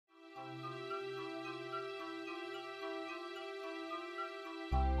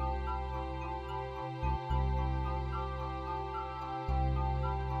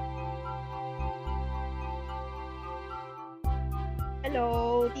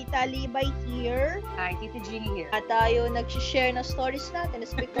Hello, Tita Libay here. Hi, Tita Jeannie here. At tayo nag-share ng stories natin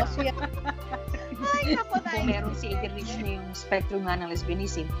is because we have... Ay, ako na. Kung meron si Eden Rich na yung spectrum nga ng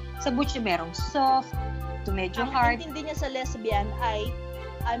lesbianism, sa Butch merong soft to medyo hard. Ang intindi niya sa lesbian ay,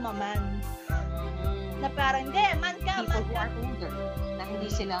 I'm a man. Na parang, hindi, man ka, People who are older, na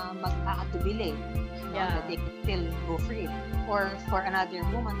hindi sila mag-aatubili. Yeah. That they can still go for it. Or for another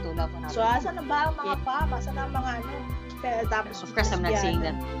woman to love another So, woman. asan na ba ang mga papa? Asan na ang mga ano? Pero tapos, Of course, I'm not saying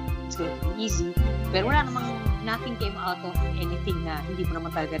that it's going to be easy. Pero wala namang nothing came out of anything na hindi mo naman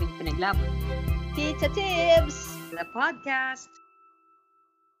talaga rin pinaglaban. Tita Tibbs! The podcast.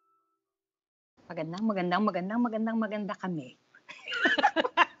 Maganda kami.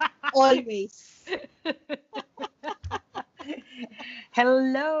 Always.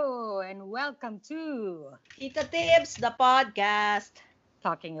 Hello and welcome to Tita Tibbs, the podcast.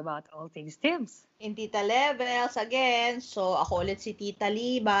 Talking about all things Tibbs. In Tita Levels again. So, ako ulit si Tita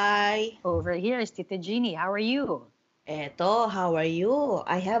Libay. Over here is Tita Jeannie. How are you? Eto, how are you?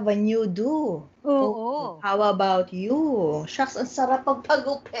 I have a new do. Oo. How about you? Shucks, ang sarap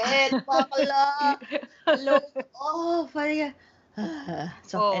pagpagupit. Bakla. Hello. Oh, parang...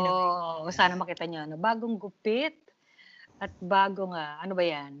 anyway. Sana makita niyo. Bagong gupit at bagong,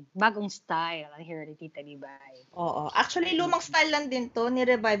 bagong style ang hair ni Tita Libay. Oo. Actually, lumang style lang din to.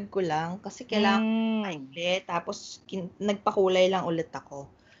 Ni-revive ko lang. Kasi kailangan ulit. Tapos, nagpakulay lang ulit ako.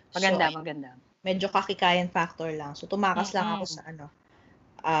 Maganda. Medyo kakikayan factor lang. So, tumakas lang ako sa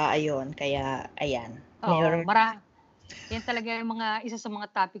ayun. Kaya, ayan. Oo, yan talaga yung isa sa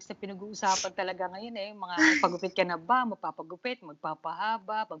mga topics na pinag-uusapan talaga ngayon eh. Mga pagupit ka na ba, magpapagupit,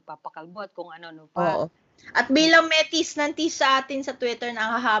 magpapahaba, magpapakalbo at kung ano pa. Oo. At bilang may tease sa atin sa Twitter na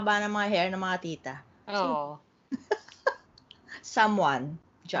ang hahaba ng mga hair ng mga tita. Oo. Someone.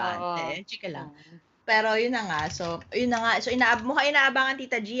 Diyan. Chika lang. Pero yun na nga. So, mukha inaabangan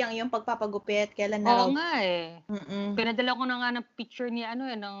Tita G ang iyong pagpapagupit. Kailan na raw? Oo nga eh. Pinadala ko na nga ng picture ni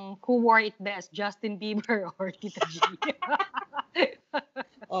ng who wore it best, Justin Bieber or Tita G.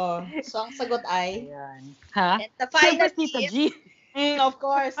 So ang sagot ay? Ayan. Ha? And the final Tita G. Of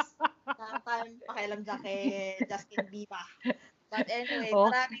course. Time pakialam dyan kay Justin Bieber. But anyway,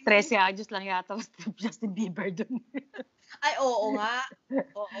 13 años lang yata Justin Bieber dun. Ay, oo nga.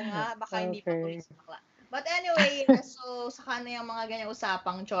 Baka hindi pa tuloy sa bakla. But anyway, so saka na yung mga ganyang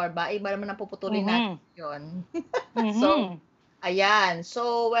usapang chorba, iba naman ang puputulin natin yun. So, ayan.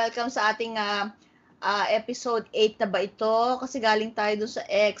 So, welcome sa ating episode 8 na ba ito? Kasi galing tayo dun sa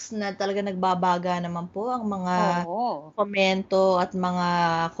X na talaga nagbabaga naman po ang mga komento at mga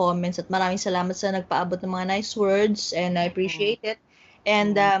comments. At maraming salamat sa nagpaabot ng mga nice words and I appreciate it.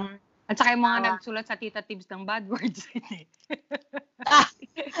 And, at saka yung mga nagsulat sa Tita Tibbs ng bad words.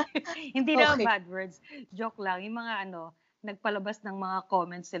 Hindi na bad words. Joke lang. Yung mga nagpalabas ng mga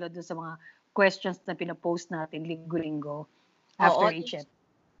comments sila doon sa mga questions na pinapost natin linggo-linggo after each episode.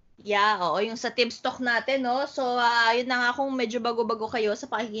 Yeah, yung sa Tibbs Talk natin, no? So, yun na nga kung medyo bago-bago kayo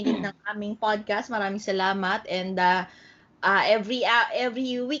sa pakikinig ng aming podcast. Maraming salamat. And every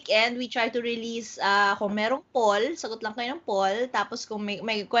weekend, we try to release, kung merong poll, sagot lang kayo ng poll. Tapos kung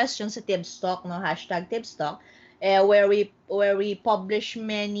may question sa Tibbs Talk, no? #TibbsTalk, where we publish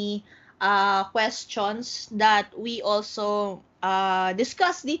many questions that we also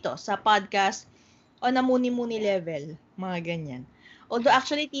discuss dito sa podcast on a muni-muni level. Mga ganyan. Although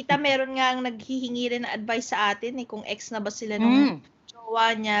actually, tita, meron nga ang naghihingi rin na advice sa atin kung ex na ba sila nung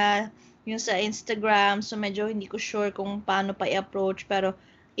jowa niya, yung sa Instagram. So medyo hindi ko sure kung paano pa i-approach. Pero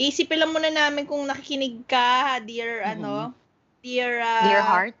isipin lang muna namin kung nakikinig ka, dear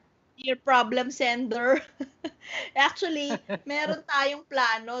heart. Dear problem sender. Actually, meron tayong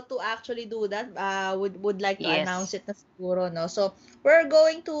plano to actually do that. Would like to announce it na siguro, no? So, we're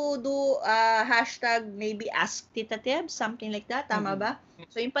going to do #maybe ask Tita Tibbs, something like that. Tama ba?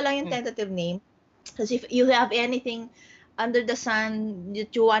 So, yun pa lang yung tentative name. Because if you have anything under the sun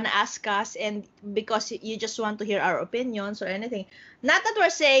that you want to ask us and because you just want to hear our opinions or anything, not that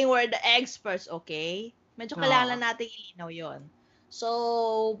we're saying we're the experts, okay? Medyo kailangan natin ilinaw yon.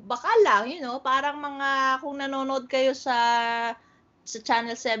 So, baka lang, parang mga, kung nanonood kayo sa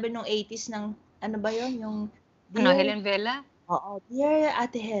Channel 7 nung 80s ng, ano ba yun? Yung, Helen Vela? Oo, Dear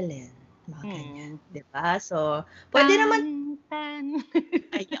Ate Helen. Mga ganyan. Diba? So, pwede naman.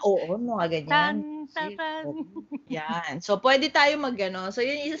 Ay, oo, mga ganyan. Yan. So, pwede tayo So,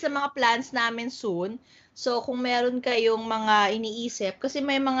 yun isa sa mga plans namin soon. So, kung meron kayong mga iniisip, kasi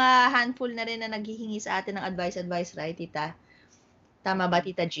may mga handful na rin na naghihingi sa atin ng advice, right, tita? Tama ba,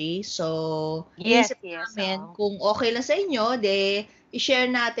 Tita G? So, Yes, inisip namin oo. kung okay lang sa inyo, i-share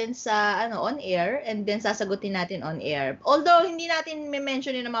natin sa on air and then sasagutin natin on air. Although hindi natin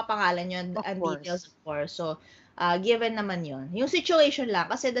mention yung mga pangalan yun Of and details course. of course. So, given naman yun. Yung situation lang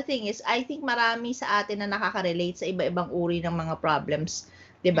kasi the thing is I think marami sa atin na nakaka-relate sa iba-ibang uri ng mga problems,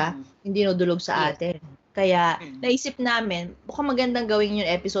 'di ba? Mm. Hindi nudulog sa Yes. atin. Kaya Mm. naisip namin, mukhang magandang gawin yung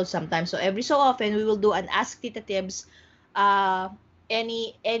episode sometime. So every so often we will do an Ask Tita Tibbs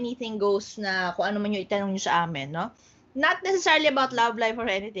anything goes na kung ano man yung itanong nyo sa amin, no? Not necessarily about love life or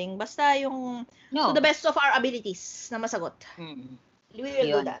anything, basta yung to the No. best of our abilities na masagot. Mm. We will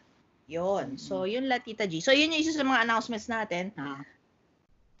do Yun. that. Yun. Mm. So, yun lang, Tita G. So, yun yung isa sa mga announcements natin.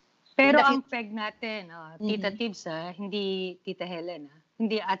 Pero In the ang peg natin, Tita Mhm. Tibbs, hindi Tita Helen,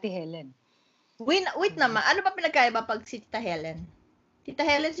 hindi Ate Helen. Wait naman, ano ba pinagkaiba pag si Tita Helen? Tita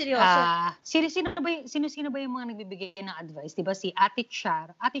Helen, seryoso? Sino ba yung mga nagbibigay ng advice? Diba si Ate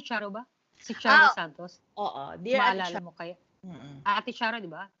Charo? Ate Charo ba? Si Charo Santos? Oo. Dear Ate Maalala Charo. mo kaya? Mm-mm. Ate Charo, di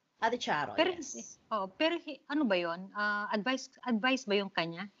ba? Ate Charo, Pero, yes. pero ano ba yun? Advice ba yung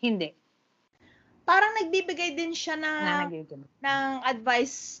kanya? Hindi. Parang nagbibigay din siya ng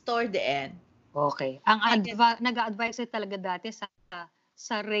advice toward the end. Okay. Nag-advise talaga dati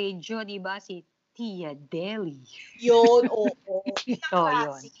sa radio, di ba? Si Tia Deli. Yun, oo.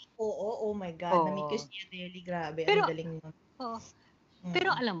 Yun. Oo, oh my God. Na-meet ko si Tia Deli, grabe. Ang galing nun.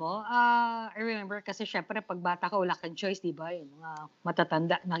 Pero alam mo, I remember kasi syempre pag bata ka, wala kang choice, di ba? Yung mga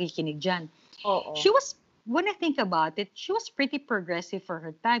matatanda, nakikinig dyan. Oo. When I think about it, she was pretty progressive for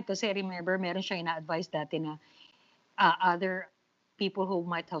her time. Kasi I remember, meron siyang ina-advise dati na other people who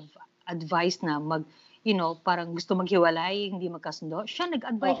might have advised na parang gusto maghiwalay, hindi magkasundo. Siya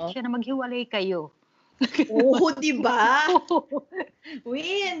nag-advise siya na maghiwalay kayo. Oo, di ba?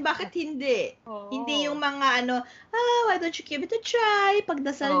 Win, bakit hindi? Hindi yung mga why don't you give it a try?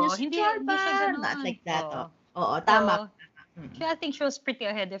 Pagdasal niyo si Charban. Not like that. Oo, tama. I think she was pretty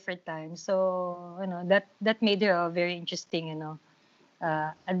ahead of her time. So, that made her a very interesting,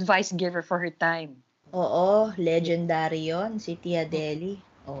 advice giver for her time. Oo, legendary yon si Tia Deli.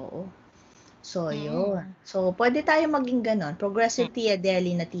 Oo. So, yun. So, pwede tayo maging ganon. Progressive Tia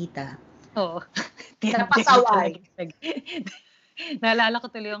Deli na tita. Oo. Napasaway. Naalala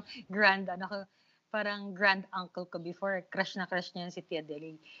ko tuloy yung parang grand uncle ko before. Crush na crush niya si Tia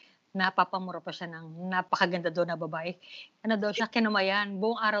Deli. Napapamura pa siya ng napakaganda doon na babae. Ano daw siya, kinamayan.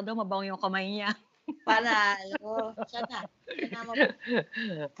 Buong araw daw, mabango yung kamay niya. Panalo. Siya na.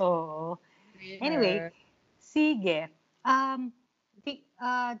 Oo. Anyway, sige.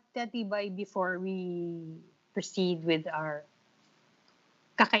 Tatibay, before we proceed with our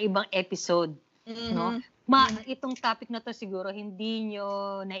kakaibang episode, no? Itong topic na to siguro hindi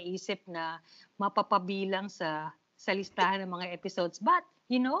nyo naisip na mapapabilang sa listahan ng mga episodes. But,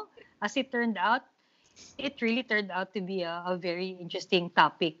 as it turned out, it really turned out to be a very interesting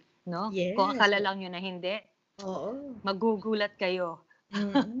topic, no? Yes. Kung akala lang nyo na hindi, magugulat kayo.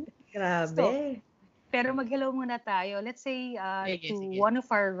 Grabe. Pero mag-hello muna tayo. Let's say to one of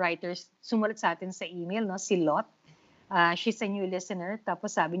our writers, sumulat sa atin sa email, no? Si Lot. She's a new listener.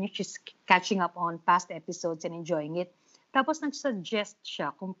 Tapos sabi niya, she's catching up on past episodes and enjoying it. Tapos nag-suggest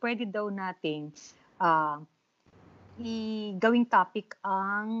siya kung pwede daw nating gawing topic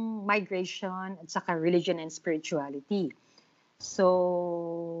ang migration at saka religion and spirituality.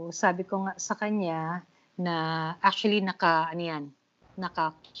 So, sabi ko nga sa kanya na actually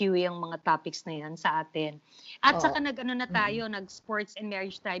naka-queue yung mga topics na yan sa atin. At saka nag-sports and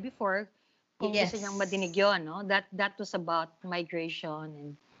marriage tayo before. Kung gusto niyang madinig yun, no? That was about migration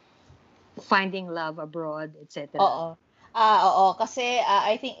and finding love abroad, etc. Oo. Kasi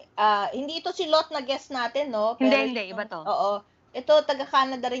I think hindi ito si Lot na guest natin, no? Pero hindi, iba to. Oo. Ito,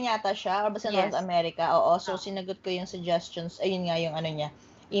 taga-Canada rin yata siya, or basta North America. Oo, so sinagot ko yung suggestions. Ayun nga yung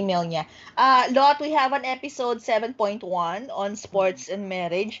email niya. Lot, we have an episode 7.1 on sports and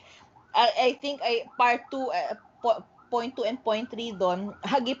marriage. I think part 2, point 2 and point 3 doon,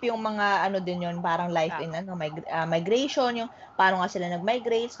 hagip yung mga din yun, parang life in migration, yung paano nga sila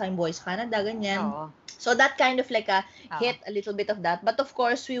nag-migrate sa Boys Canada, ganyan. So that kind of like hit a little bit of that. But of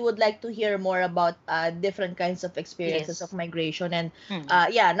course, we would like to hear more about different kinds of experiences of migration. And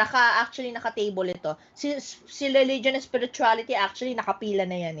naka-table ito. Si religion and spirituality actually nakapila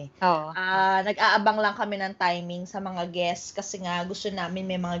na yan eh. Nag-aabang lang kami ng timing sa mga guests kasi nga gusto namin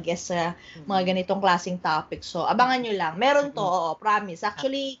may mga guests sa mga ganitong klaseng topics. So abangan nyo lang. Meron to, promise.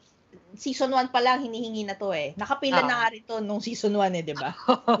 Actually, season 1 pa lang, hinihingi na to eh. Nakapila na nga rin to nung season 1 eh, di ba?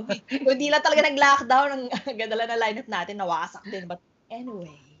 Hindi lang talaga nag-lockdown, ang gadala na lineup natin, nawasak din. But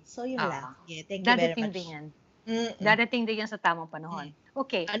anyway, so yun lang. Yeah, thank you very much. Din yan. Dadating din yan sa tamang panahon.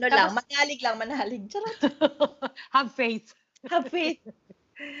 Okay. Manalig. Charot. Have faith. Have faith.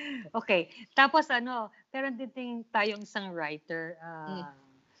 Okay. Tapos meron din tayong isang writer.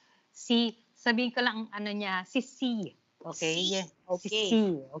 Sabihin ko lang si C. Okay? C. Yeah. Okay. Si C.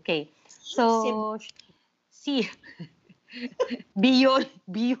 Okay. So, C. Biyo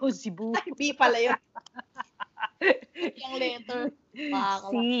Cebu. B pala yun. Yung letter.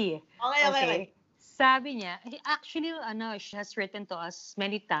 C. Okay. Sabi niya, actually, she has written to us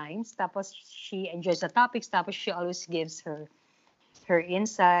many times. Tapos, she enjoys the topics. Tapos, she always gives her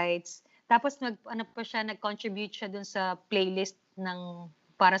insights. Tapos, nag-contribute siya dun sa playlist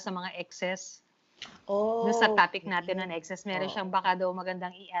para sa mga exes. Dun sa topic natin ng exes. Meron siyang baka daw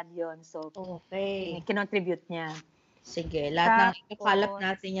magandang i-add yun. So, kinontribute niya. Sige, lahat ng ikakalap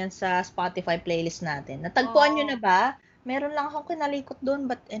natin yan sa Spotify playlist natin. Natagpuan nyo na ba? Meron lang akong kinalikot doon,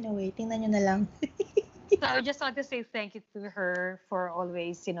 but anyway, tingnan nyo na lang. So I just want to say thank you to her for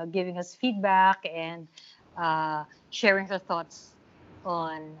always, giving us feedback and sharing her thoughts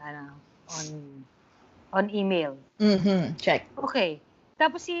on email. Check. Okay.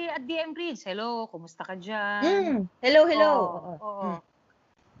 Tapos si DM Breeds, hello, kumusta ka dyan? Hello. Oo.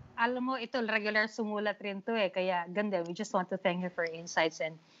 Alam mo, ito, regular sumulat rin to kaya ganda. We just want to thank her for her insights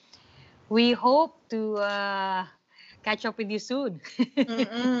and we hope to catch up with you soon.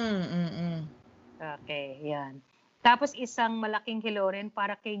 Okay, yan. Tapos isang malaking hello rin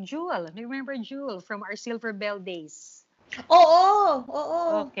para kay Jewel. Remember Jewel from our Silver Bell days? Oo.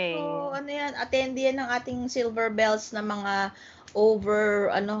 Okay. So, attendee yan ng ating Silver Bells na mga over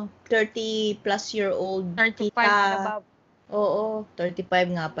 30 plus year old 35 and above. Oo,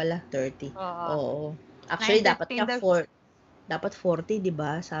 35 nga pala, 30. Oo. Actually, dapat 40, di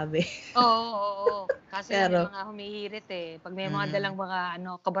ba? Sabi. Oo. Kasi may mga humihirit Pag may mga dalang mga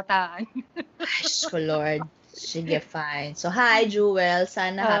kabataan. Ay, so Lord. Sige, fine. So, hi, Jewel.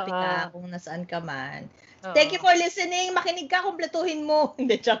 Sana happy ka kung nasaan ka man. Thank you for listening. Makinig ka, kumpletuhin mo.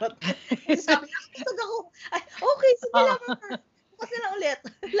 Hindi, charot. Sabi na, ako. Ay, okay, sige lang. Kasi lang ulit.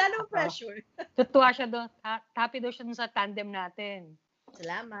 Lalo pressure. Tutuwa siya doon. Happy daw siya doon sa tandem natin.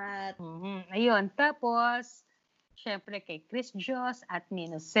 Salamat. Ayun. Tapos, syempre kay Chris Jos at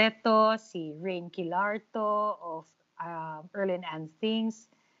Minoseto, si Rain Kilarto of Erlin and Things.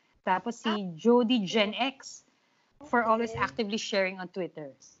 Tapos si Jody Gen X for always actively sharing on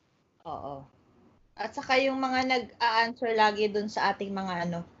Twitter. Oo. At saka yung mga nag-a-answer lagi dun sa ating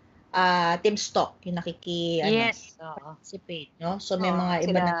mga team stock, yung participate, no? So may mga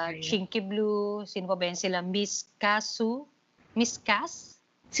iba na Chinky Blue, sino pa ba yan sila? Miss Cass?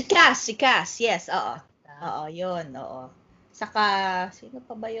 Si Cass, yes, oo. Oo, yun, oo. Saka, sino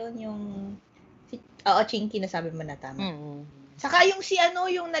pa ba yun yung... Chinky na sabi mo na tama. Saka yung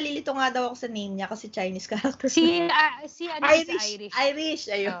yung nalilito nga daw ako sa name niya kasi Chinese character. Irish,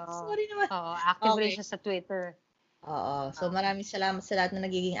 ayun. Sorry naman. Active rin siya sa Twitter. Oo. So, maraming salamat sa lahat na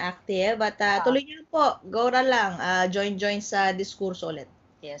nagiging active. At tuloy niyo po. Go lang. Join sa diskurso ulit.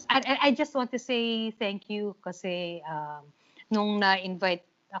 Yes. I just want to say thank you kasi nung na-invite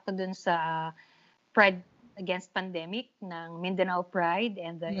ako dun sa Pride Against Pandemic ng Mindanao Pride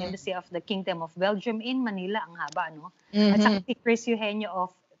and the Embassy of the Kingdom of Belgium in Manila. Ang haba, no? At saka si Chris Eugenio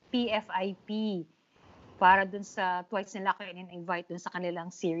of PFIP para dun sa twice nila ako in-invite dun sa kanilang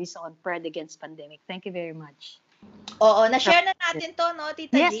series on Pride Against Pandemic. Thank you very much. Oo, na-share na natin to, no,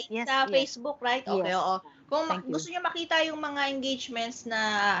 Tita G? Yes, sa Facebook, right? Okay, yes. oo. Kung gusto niyo makita yung mga engagements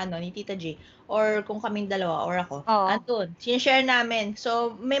na ni Tita G or kung kaming dalawa or ako, andun, sinishare namin.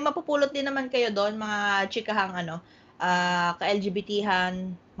 So, may mapupulot din naman kayo doon, mga chikahang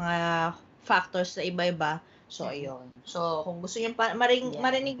ka-LGBThan, mga factors na iba-iba. So, ayun. So, kung gusto niyo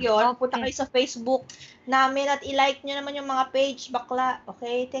marinig yun, punta kayo sa Facebook namin at i-like niyo naman yung mga page, bakla.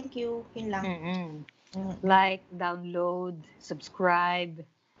 Okay, thank you. Yun lang. Like, download, subscribe,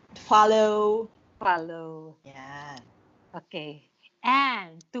 follow. Yan. Okay.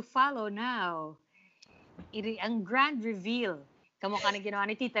 And to follow now, ang grand reveal, kamukha na ginawa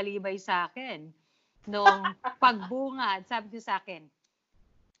ni Tita Libay sa akin, nung pagbungad, sabi niya sa akin,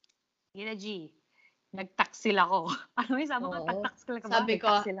 Gina G, nag-taksil ako. Ano yung sabi ko, nag-taksil ka ba?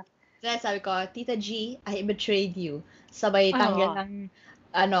 Sabi ko, Tita G, I betrayed you. Sabay tanggal ng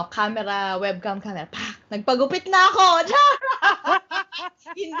webcam camera. Pak! Nagpagupit na ako!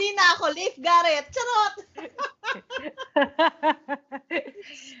 Hindi na ako Leif Garrett. Charot!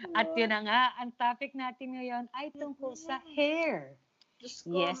 At yun na nga, ang topic natin ngayon ay tungkol sa hair.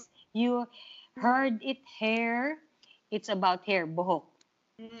 Yes, you heard it, hair. It's about hair, buhok.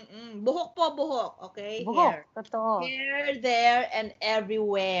 Buhok po, buhok. Okay? Buhok, hair. Totoo. Here, there, and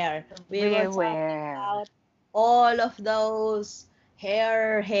everywhere. We will talk about all of those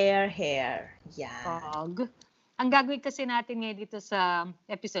hair. Yeah. Ang gagawin kasi natin ngayon dito sa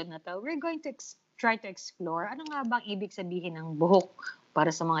episode na to, we're going to try to explore ano nga bang ibig sabihin ng buhok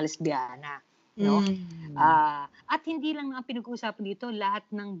para sa mga lesbiana. No? At hindi lang ang pinag-uusapan dito, lahat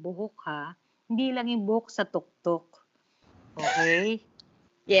ng buhok ha. Hindi lang yung buhok sa tuktok. Okay?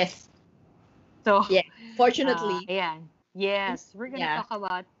 Yes. So, yeah, fortunately. Ayan. Yes, we're gonna talk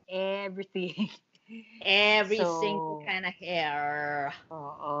about everything. Every single kind of hair.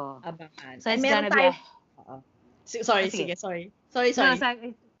 Oo. Abangan. So, it's gonna be Sorry. No,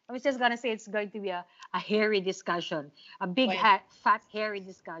 I was just gonna say it's going to be a hairy discussion. A big, fat, hairy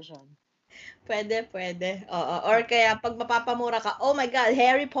discussion. Pwede. Oo. Or kaya, pag mapapamura ka, oh my God,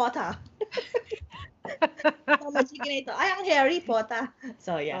 Harry Potter. Mamachika na ito. Ay, ang Harry Potter.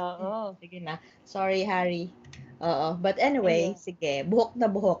 So, yeah. Sige na. Sorry, Harry. Oo. But anyway, sige. Buhok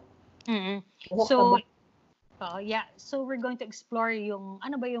na buhok. Buhok na buhok. So we're going to explore yung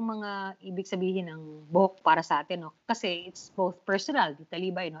ano ba yung mga ibig sabihin ng buhok para sa atin, no? Kasi it's both personal,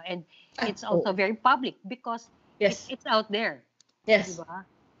 talibay, no? And it's also very public because it's out there. Yes. Diba?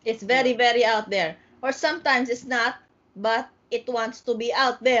 It's very, very out there. Or sometimes it's not, but it wants to be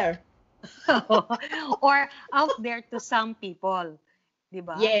out there. Or out there to some people.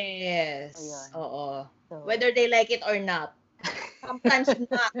 Diba? Yes. Oo. So, whether they like it or not. Sometimes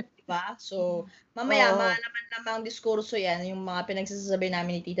not, diba? So, mamaya, malaman namang diskurso yan, yung mga pinagsasabi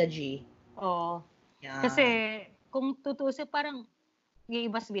namin ni Tita G. Oo. Kasi, kung tutusin, parang, yung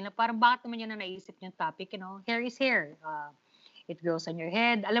iba sabihin na, parang bakit naman yun na naisip yung topic, you know? Hair is hair. It grows on your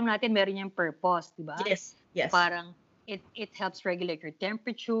head. Alam natin, meron yung purpose, diba? Yes. Parang, it helps regulate your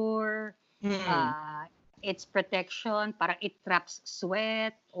temperature. It's protection. Parang it traps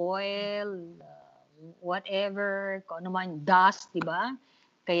sweat, oil, whatever, kung ano man, dust, di ba?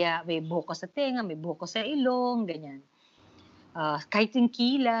 Kaya may buhok ka sa tenga, may buhok ka sa ilong, ganyan. Kahit yung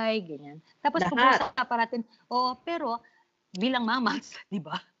kilay, ganyan. Tapos pag-usapan natin, pero bilang mamas, di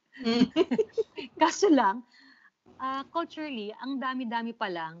ba? Kaso lang, culturally, ang dami-dami pa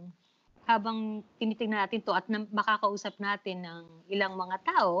lang, habang tinitingnan natin to at makakausap natin ng ilang mga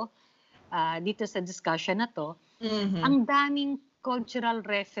tao dito sa discussion na to, ang daming cultural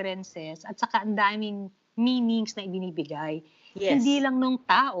references at saka ang daming meanings na ibinibigay. Yes. Hindi lang nung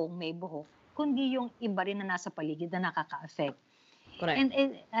taong may buhok, kundi yung iba rin na nasa paligid na nakaka-affect. Correct.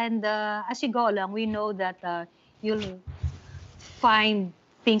 And as you go along, we know that you'll find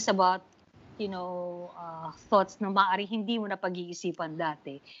things about, thoughts na maaari hindi mo na pag-iisipan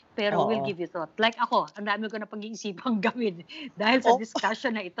dati. Pero we'll give you thought. Like ako, ang dami ko na pag-iisipang gawin dahil sa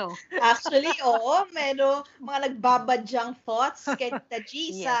discussion na ito. Actually, meron mga nagbabadyang thoughts kay Tita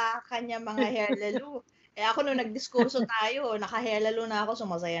G sa kanya mga hair lalo. Ako nung nagdiskurso tayo, naka-hair lalo na ako,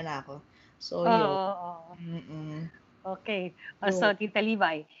 sumasaya na ako. So, yun. Okay. So, Tita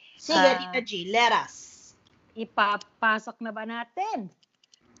Levi. Sige, Tita G, let us. Ipapasok na ba natin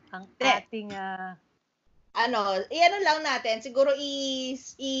ang ating iano lang natin, siguro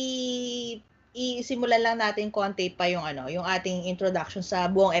isimulan lang natin konti pa yung yung ating introduction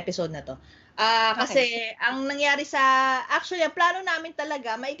sa buong episode na to. Kasi ang nangyari actually ang plano namin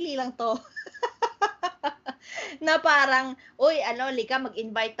talaga, maikli lang to. Na parang, Lika,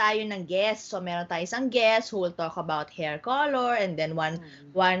 mag-invite tayo ng guest. So meron tayo isang guest who will talk about hair color, and then one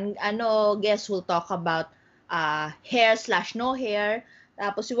guest will talk about hair/no hair.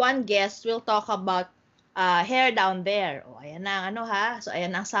 Tapos one guest will talk about hair down there. Ayan na So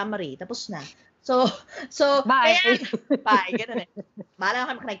ayan na ang summary. Tapos na. So bye. Bye, ganoon Bahala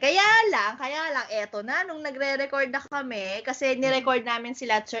kami. Kaya lang eto na nung nagre-record na kami kasi ni-record namin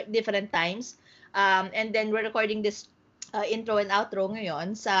sila at different times. And then we're recording this intro and outro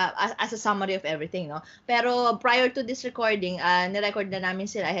ngayon as a summary of everything, no? Pero prior to this recording, ni-record na namin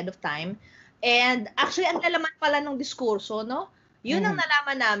sila ahead of time. And actually, ang nalaman pala ng diskurso, no? Yun ang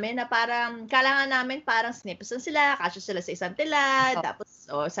nalaman namin na parang kailangan namin parang snippets sila, kasya sila sa isang tilad, tapos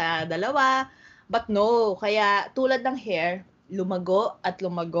sa dalawa. But no, kaya tulad ng hair, lumago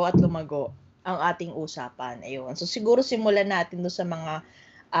ang ating usapan. Ayun. So siguro simulan natin do sa mga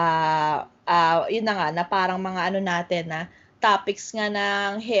yun na nga, na parang mga natin na topics nga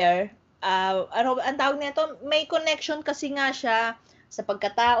ng hair. Ang tawag nito, may connection kasi nga siya sa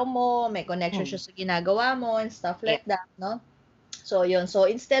pagkatao mo, may connection siya sa ginagawa mo and stuff like that, no? So, yun. So,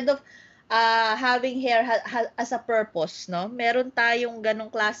 instead of having hair as a purpose, no? Meron tayong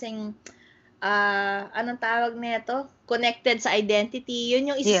ganong klaseng, anong tawag nito? Connected sa identity.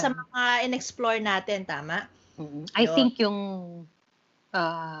 Yun yung isa sa mga in-explore natin, tama? I think yung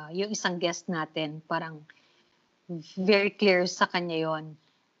isang guest natin, parang very clear sa kanya yon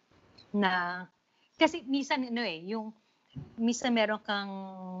na kasi minsan, minsan meron kang,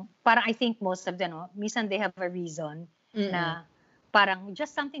 parang I think most of them, minsan they have a reason na parang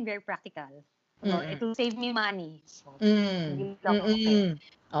just something very practical. It will save me money. So, hindi lang okay.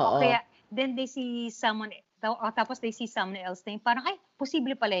 O kaya, then they see someone, tapos they see someone else na parang, ay,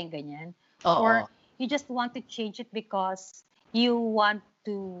 posible pala yung ganyan. Or you just want to change it because you want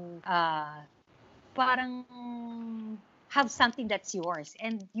to parang have something that's yours.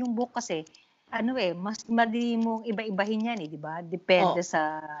 And yung book kasi, mas madali mong iba-ibahin yan di ba? Depende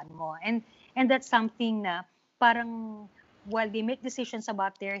sa mo. And that's something na parang while they make decisions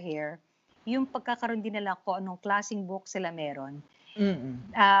about their hair, yung pagkakaroon din nila kung anong klaseng book sila meron.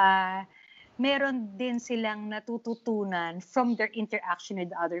 Meron din silang natututunan from their interaction with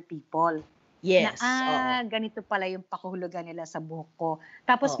other people. Yes. Na, ganito pala yung pakahulugan nila sa buhok ko.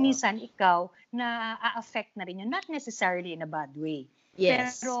 Tapos minsan, ikaw, na-affect na rin yun. Not necessarily in a bad way.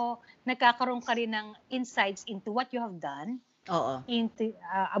 Yes. Pero, nagkakaroon ka rin ng insights into what you have done. Into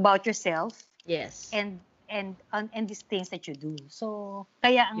about yourself. Yes. And these things that you do. So,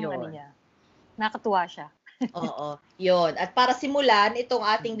 kaya ang niya, nakatuwa siya. Yun. At para simulan itong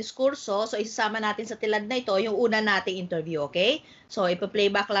ating diskurso, so isasama natin sa tilad na ito yung una nating interview, okay? So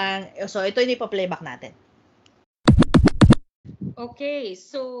ipa-playback lang. So ito yung ipa-playback natin. Okay,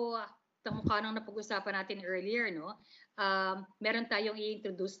 so mukha nang napag-usapan natin earlier, no? Meron tayong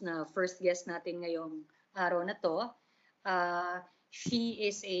i-introduce na first guest natin ngayong araw na to. She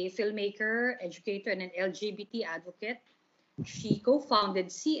is a filmmaker, educator, and an LGBT advocate. She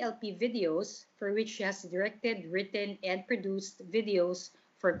co-founded CLP Videos, for which she has directed, written, and produced videos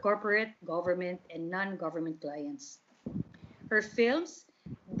for corporate, government, and non-government clients. Her films,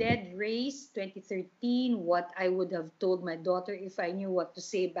 Dead Race 2013, What I Would Have Told My Daughter If I Knew What to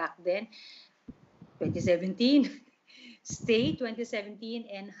Say Back Then, 2017, Stay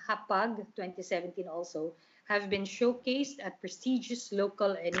 2017, and Hapag 2017 also, have been showcased at prestigious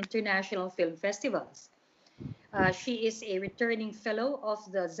local and international film festivals. She is a returning fellow of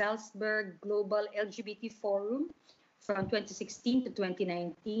the Salzburg Global LGBT Forum from 2016 to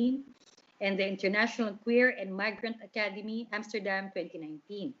 2019 and the International Queer and Migrant Academy, Amsterdam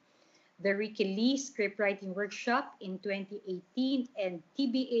 2019. The Ricky Lee Scriptwriting Workshop in 2018 and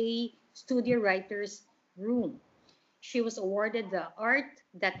TBA Studio Writers Room. She was awarded the Art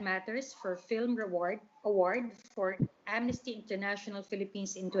That Matters for Film Award for Amnesty International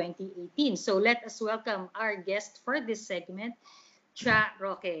Philippines in 2018. So let us welcome our guest for this segment, Cha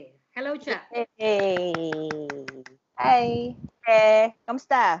Roque. Hello, Cha. Hey! Hi!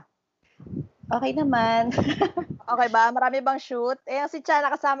 Kamusta? Okay naman. Okay ba? Marami bang shoot? Si Cha,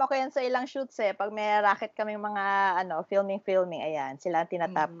 nakasama ko yan sa ilang shoots pag may racket kaming mga filming, ayan, sila ang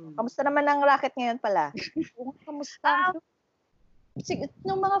tinatap. Kamusta naman ang racket ngayon pala? Kamusta?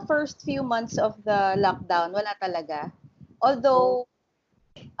 Nung mga first few months of the lockdown, wala talaga. Although,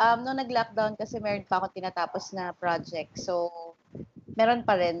 nung nag-lockdown kasi meron pa akong tinatapos na project. So, meron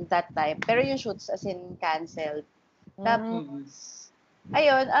pa rin that time. Pero yung shoots as in canceled. Tapos,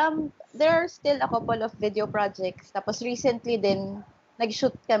 ayun, there are still a couple of video projects. Tapos recently din,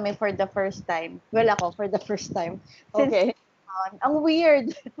 nag-shoot kami for the first time. Well, ako, for the first time. Okay. Ang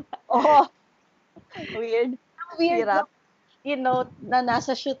weird. Weird. Ang weird. Hirap. Na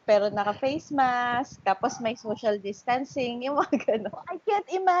nasa shoot pero naka-face mask, tapos may social distancing, yung mga gano'n. I can't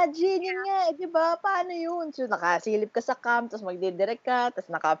imagine. Yun nga, di ba? Paano yun? So, nakasilip ka sa cam, tapos magdidirect ka, tapos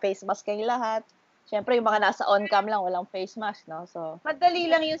naka-face mask kayong lahat. Siyempre, yung mga nasa on-cam lang, walang face mask, no? So, madali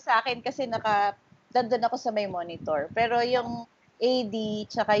lang yun sa akin kasi nandun ako sa may monitor. Pero yung AD,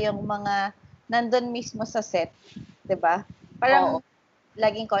 tsaka yung mga nandun mismo sa set, di ba? Parang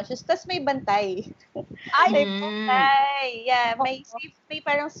laging conscious. Tapos may bantay. May bantay. Yeah, may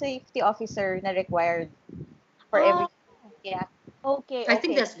parang safety officer na required for every. Yeah. Okay. I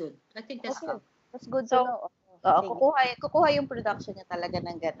think that's good. Good. That's good to know. Kukuha yung production niya talaga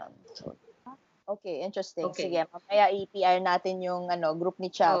ng ganon. So, okay, interesting. Okay. Sige, mamaya i-PR natin yung group ni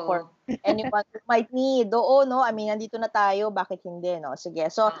Cha for anyone who might need. No? I mean, nandito na tayo, bakit hindi, no?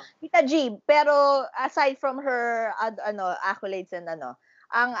 Sige. So, Tita G, pero aside from her accolades and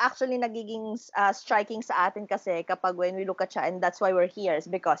ang actually nagiging striking sa atin kasi kapag when we look at Cha, and that's why we're here, is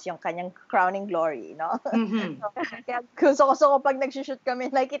because yung kanyang crowning glory, no? So, kaya gusto ko pag nag-shoot kami,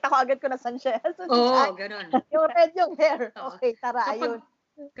 nakikita ko agad kung nasan siya. Ganon. Yung red yung hair. Okay, tara, ayun.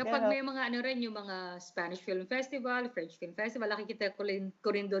 Kapag may mga yung mga Spanish Film Festival, French Film Festival, nakikita ko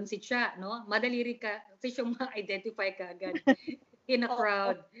rin doon si Cha, no? Madali rin kasi siya ma-identify ka agad in a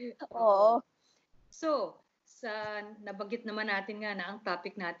crowd. So, nabanggit naman natin nga na ang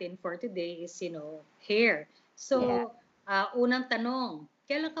topic natin for today is, hair. So, unang tanong,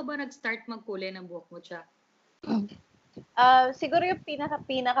 Kailan ka ba nag-start magkulay ng buhok mo, Cha? Siguro yung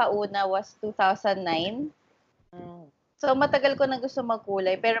pinaka-una was 2009. So, matagal ko na gusto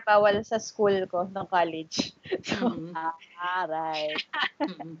magkulay, pero bawal sa school ko ng college. So, right.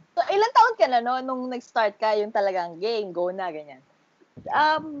 So, ilang taon ka na, no? Nung nag-start ka, yung talagang game, go na, ganyan.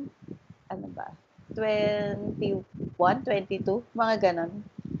 ano ba? 21, 22, mga ganon.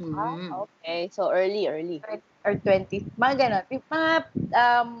 Okay. So, early. Or 20, mga ganon. Mga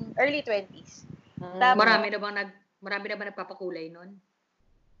early 20s. Marami na ba nagpapakulay nun?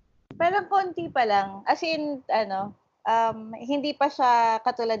 Parang konti pa lang. As in, hindi pa siya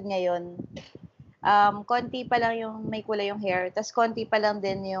katulad ngayon. Konti pa lang yung may kulay yung hair. Tapos konti pa lang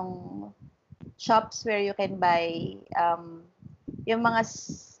din yung shops where you can buy yung mga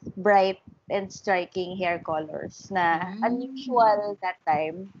bright and striking hair colors na unusual that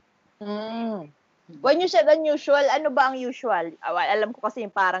time. When you said unusual, ano ba ang usual? Alam ko kasi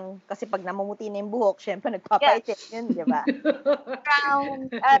yung parang, kasi pag namumuti na yung buhok, syempre nagpapaitin yun, di ba? Brown,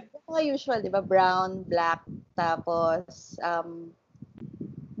 mga usual, di ba? Brown, black, tapos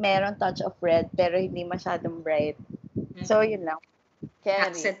meron touch of red, pero hindi masyadong bright. So, yun lang.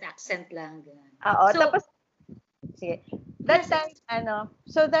 Accent lang. Oo, tapos, sige. That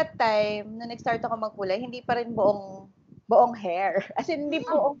time, nung nag-start ako magkulay, hindi pa rin buong hair. As in, hindi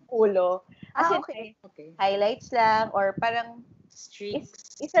buong ulo. As in, okay. Highlights lang, or parang,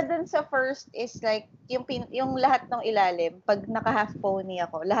 streaks. Isa dun sa first is like, yung lahat ng ilalim, pag naka-half pony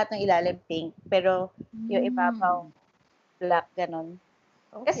ako, lahat ng ilalim pink, pero yung ibabaw, black, ganon.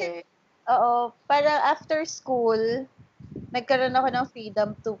 Okay. Kasi, parang after school, nagkaroon ako ng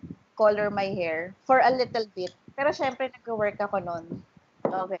freedom to color my hair for a little bit. Pero syempre, nag-work ako nun.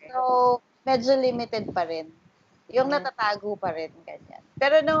 Okay. So, medyo limited pa rin. Yung natatago pa rin, ganyan.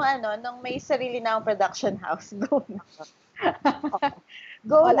 Pero nung may sarili na akong production house, go na.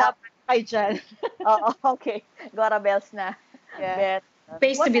 Go na kay dyan. Okay. Gora bells na. Yeah.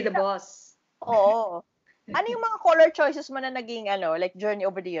 Pays to be the boss. Oo. Ano yung mga color choices mo na naging, like journey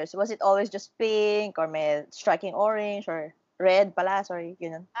over the years? Was it always just pink or may striking orange or red pala? Sorry,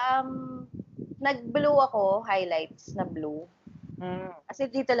 yun. Nag-blue ako, highlights na blue. Kasi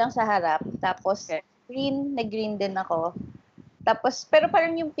dito lang sa harap. Tapos, green, nag-green din ako. Tapos, pero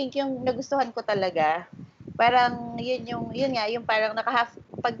parang yung pink yung nagustuhan ko talaga. Parang, yun parang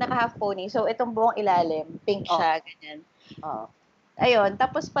pag naka-half pony, so itong buong ilalim, pink siya, ganyan. Ayun,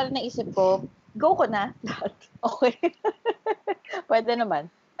 tapos parang naisip ko, go ko na. Okay. Pwede naman.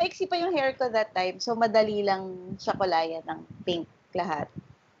 Maiksi pa yung hair ko that time, so madali lang siya kulayan ng pink lahat.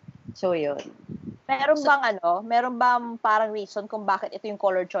 So, yun. Meron bang parang reason kung bakit ito yung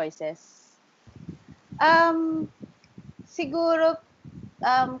color choices? Siguro,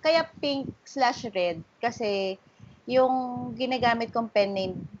 kaya pink/red kasi yung ginagamit kong pen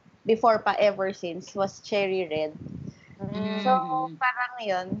name before pa ever since was cherry red. So, parang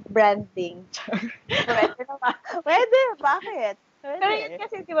yun, branding. Pwede, bakit? Pero yun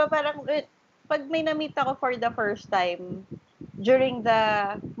kasi, di ba, parang pag may na-meet ako for the first time,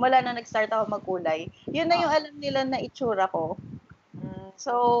 mula na nag-start ako magkulay, yun na yung alam nila na itsura ko.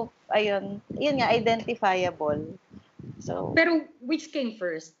 So, ayun nga, identifiable. So, pero which came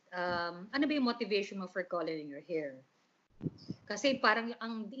first? Ano ba yung motivation mo for coloring your hair? Kasi parang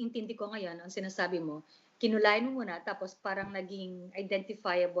ang intindi ko ngayon, ang sinasabi mo, kinulayan mo muna, tapos parang naging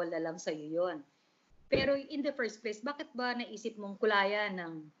identifiable na lang sa'yo yun. Pero in the first place, bakit ba naisip mong kulayan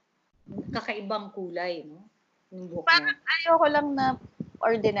ng kakaibang kulay, no? Ng buhok mo? Parang ayoko lang na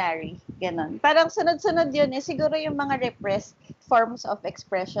ordinary, ganon. Parang sunod-sunod yun siguro yung mga repressed forms of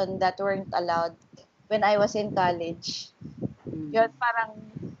expression that weren't allowed when I was in college. Yun, parang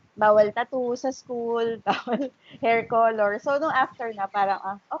bawal tattoo sa school, bawal hair color. So, nung after na,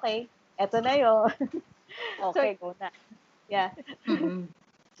 parang, okay, eto na yun. Okay, go na. Yeah.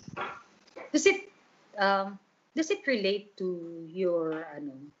 Does it relate to your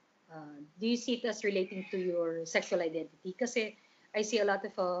do you see it as relating to your sexual identity? Kasi I see a lot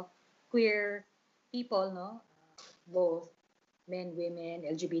of queer people, no, both men, women,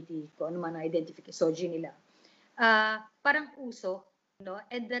 LGBT, kung ano man ang identification nila. Parang uso, no,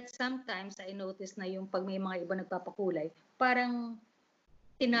 and that sometimes I notice na yung pag may mga iba nagpapakulay, parang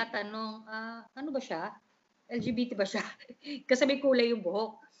tinatanong, ano ba siya? LGBT ba siya? Kasi may kulay yung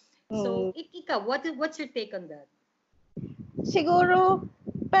buhok. So, ikaw, what's your take on that? Siguro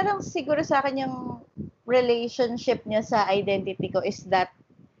sa akin yung relationship niya sa identity ko is that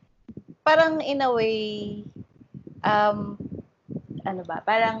parang in a way, parang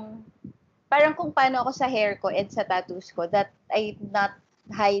kung paano ako sa hair ko and sa tattoos ko, that I'm not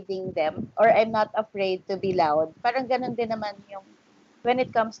hiding them or I'm not afraid to be loud. Parang ganun din naman yung when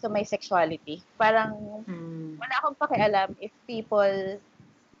it comes to my sexuality. Parang wala akong pakialam if people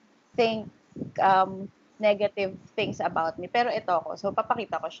think negative things about me. Pero ito ako. So,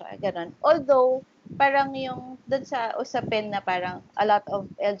 papakita ko siya. Ganun. Although, parang yung dun sa usapin na parang a lot of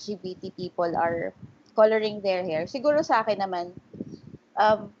LGBT people are coloring their hair. Siguro sa akin naman,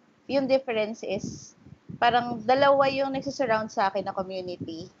 yung difference is parang dalawa yung nagsisurround sa akin na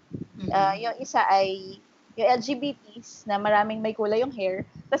community. Yung isa ay yung LGBTs na maraming may kulay yung hair.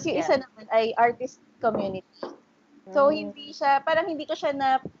 Tapos yung isa naman ay artist community. So, parang hindi ko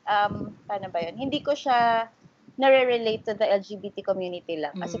siya paano ba yun? Hindi ko siya nare-relate to the LGBT community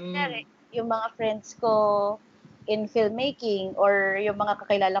lang. Kasi kunyari, yung mga friends ko in filmmaking or yung mga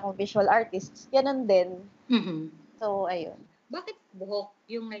kakilala kong visual artists, ganun din. So, ayun. Bakit buhok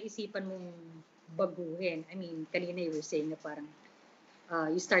yung naisipan mong baguhin? I mean, kanina you were saying na parang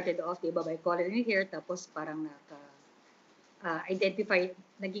you started off, diba, by coloring your hair, tapos parang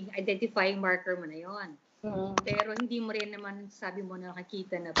naging identifying marker mo na yon. Pero hindi mo rin naman, sabi mo na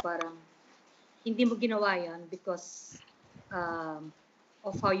nakikita na parang hindi mo ginawa yan because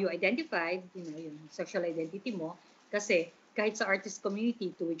of how you identified, yung sexual identity mo. Kasi kahit sa artist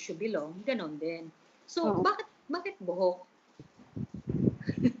community to which you belong, ganon din. So, bakit buhok?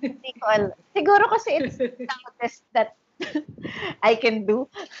 Hindi ko alam. Siguro kasi it's loudest that I can do.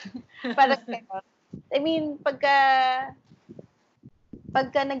 Parang ganon. I mean, pagka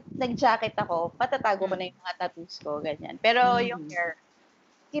nag-jacket ako, patatago ko na yung mga tattoos ko, ganyan. Pero yung hair,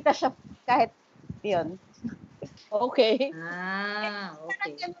 kita siya kahit yun. Okay. Okay.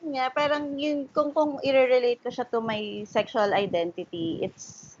 Parang ganun nga, parang yun, kung i-relate ko siya to my sexual identity,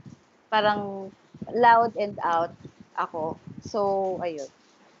 it's parang loud and out ako. So, ayun.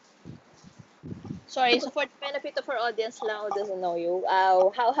 Sorry, so for the benefit of our audience lang who doesn't know you,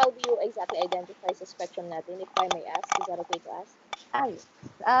 how do you exactly identify sa spectrum natin, if I may ask? Is that okay to ask?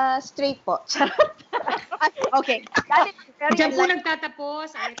 Straight po. Okay. Diyan po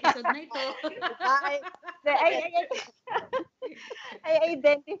nagtatapos ang episode na ito. I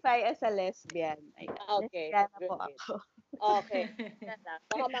identify as a lesbian. Okay. Lesbian po ako. Okay.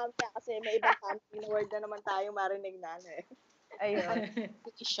 Baka mamaya kasi may ibang fancy word na naman tayo marinig na. Ayun.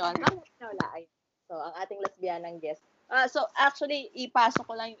 Petition. Wala. Ayun. So, ang ating lesbianang guest. So, actually, ipasok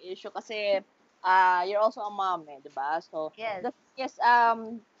ko lang yung issue kasi you're also a mom, di ba? So, yes.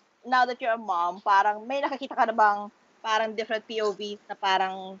 Now that you're a mom, parang may nakakita ka na bang parang different POV na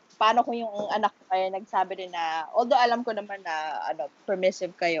parang paano kung yung anak ko ay nagsabi din na, although alam ko naman na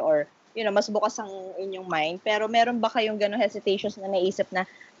permissive kayo or mas bukas ang inyong mind, pero meron ba kayong gano'ng hesitations na naisip na,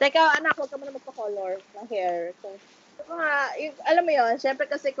 teka anak, huwag ka muna magpa-color ng hair. Kung alam mo yon, syempre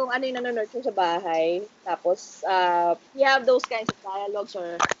kasi kung ano yung nanonood sa bahay, tapos you have those kinds of dialogues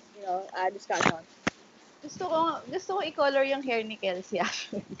or discussion. Gusto ko i-color yung hair ni Kelsey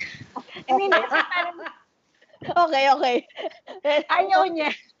actually. I mean, Okay. Ayaw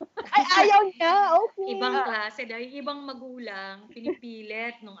niya. Ayaw niya. Okay. Ibang klase dahil ibang magulang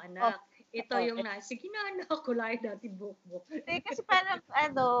pinipilit nung anak. Ito yung sige na anak, kulay natin buhok mo. Kasi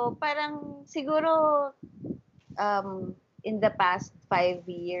parang siguro in the past 5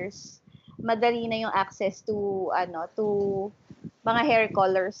 years, madali na yung access to mga hair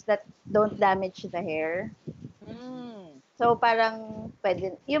colors that don't damage the hair. So parang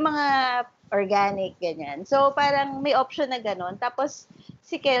pwede yung mga organic ganyan. So parang may option na ganon. Tapos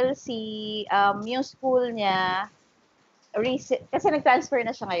si Kelsey, yung school niya kasi nag-transfer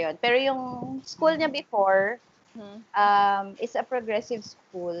na siya ngayon. Pero yung school niya before is a progressive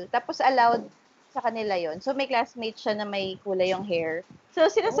school. Tapos allowed sa kanila yon. So may classmate siya na may kulay yung hair. So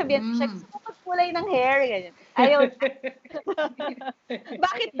sinasabihan ko siya, gusto ko magkulay ng hair. Ganyan. Ayaw.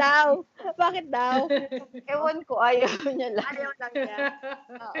 Bakit daw? Ewan ko, ayaw niya lang. Ayaw lang niya.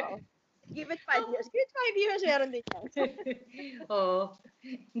 Oo. Give it 5 years. Give it 5 years, meron din yan. Oo.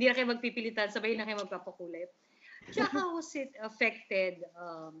 Hindi na kayo magpipilitan, sabay na kayo magpapakulay. So how was it affected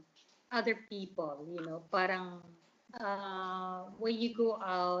other people? Parang when you go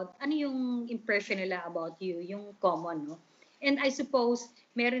out, ano yung impression nila about you? Yung common, no? And I suppose,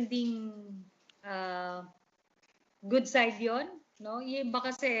 meron ding good side yon, no? Yung iba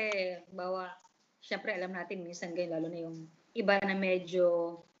kasi, syempre alam natin, minsan ganyan, lalo na yung iba na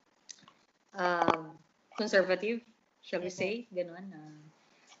medyo conservative, shall we say, gano'n.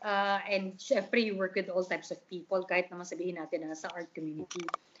 And syempre, you work with all types of people, kahit naman sabihin natin na sa art community.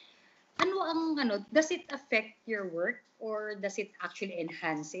 Does it affect your work or does it actually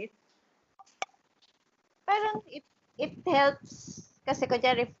enhance it? Parang it helps kasi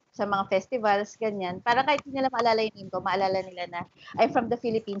kunyari sa mga festivals, ganyan. Parang kahit hindi nila maalala yung name ko, maalala nila na I'm from the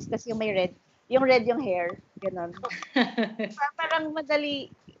Philippines kasi yung may red yung red yung hair, ganon. Parang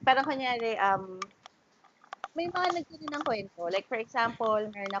madali, parang kunyari, may mga nagturo ng kwento. Like, for example,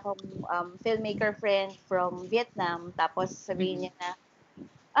 meron akong filmmaker friend from Vietnam, tapos sabihin niya na,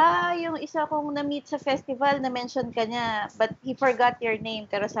 yung isa kong na-meet sa festival, na-mention ka niya, but he forgot your name,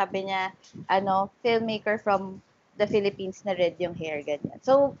 pero sabi niya, filmmaker from the Philippines na red yung hair, ganyan.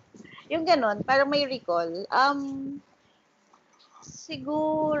 So, yung ganon, parang may recall.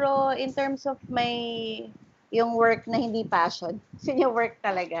 Siguro, in terms of yung work na hindi passion, yung work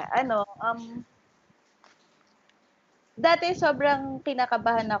talaga, dati sobrang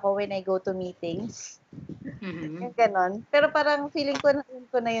kinakabahan ako when I go to meetings. Yung ganon. Pero parang feeling ko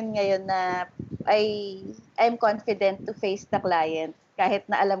na yun ngayon na I'm confident to face the client kahit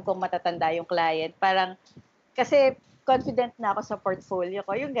na alam kong matatanda yung client. Parang, kasi confident na ako sa portfolio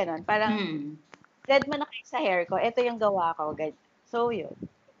ko. Yung ganon. Parang, red man na kayo sa hair ko, ito yung gawa ko. Ganyan. So, yun.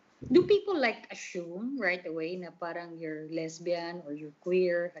 Do people like assume right away na parang you're lesbian or you're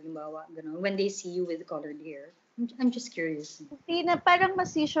queer, halimbawa, gano'n, when they see you with colored hair? I'm just curious. Hindi na, parang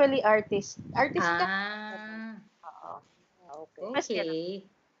mas usually artist. Artist ka. Oo. Okay. Mas Okay.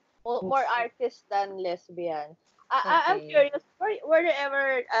 More artist than lesbian. I'm Okay. curious, were there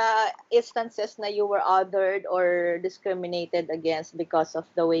ever instances na you were othered or discriminated against because of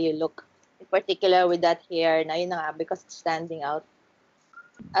the way you look? In particular with that hair, na yun na nga, because it's standing out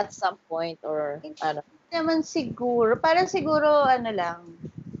at some point or ano? naman siguro. Parang siguro,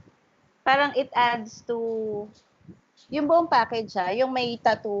 parang it adds to yung buong package yung may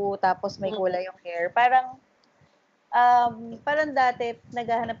tattoo tapos may kulay yung hair. Parang dati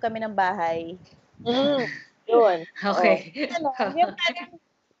naghahanap kami ng bahay. Yun. Okay. Yung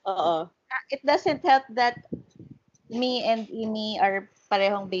parang it doesn't help that me and Imi are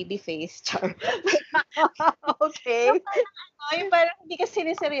parehong baby face. Char. Okay. Yung parang hindi ka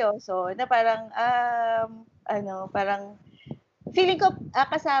siniseryoso na parang parang feeling ko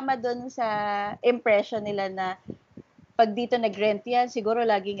kasama dun sa impression nila na pag dito nag-rent yan, siguro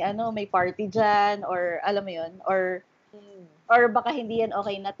laging may party dyan or alam mo yun, or baka hindi yan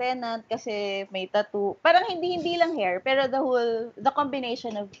okay na tenant kasi may tattoo. Parang hindi lang hair, pero the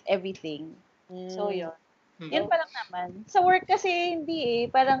combination of everything. So yun. Yun pa lang naman. Sa work kasi hindi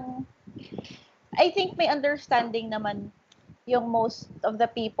parang I think may understanding naman yung most of the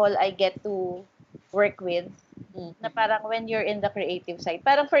people I get to work with na parang when you're in the creative side,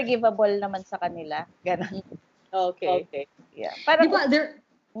 parang forgivable naman sa kanila. Ganun. Okay. Yeah. Parang, Diba,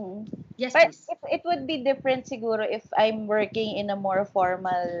 yes, but please. it would be different siguro if I'm working in a more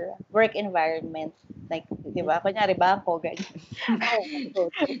formal work environment. Like, di ba? Kunyari, bangko, ganyan.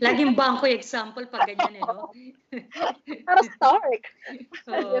 Laging bangko yung example pag ganyan no? Para stark.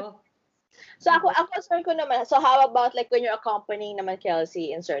 Oo. So ang concern ko naman, so how about like when you're accompanying naman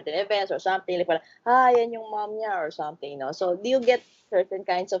Kelsey in certain events or something, like yan yung mom niya or something, no? So do you get certain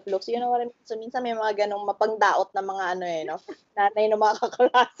kinds of looks? You know what I mean? So minsan may mga ganong mapangdaot na mga no? Nanay ng mga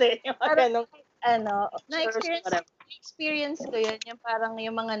kaklase, yung mga ganong na-experience ko yun, yung parang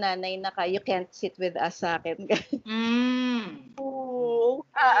yung mga nanay na you can't sit with us sa akin.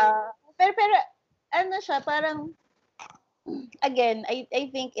 Pero siya, parang again, I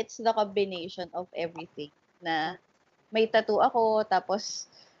think it's the combination of everything na may tattoo ako, tapos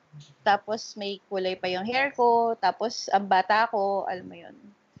may kulay pa yung hair ko, tapos ang bata ko, alam mo yun.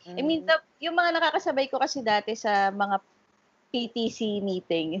 I mean, yung mga nakakasabay ko kasi dati sa mga PTC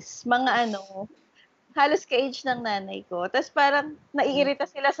meetings, mga halos ka-age ng nanay ko. Tapos parang naiirita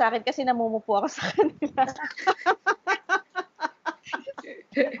sila sa akin kasi namumupo ako sa kanila.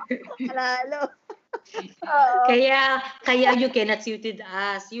 Alalo. Kaya you cannot suited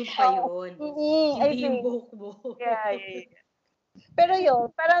us. Yun pa yun. Hindi yung buhok mo. Yeah. Pero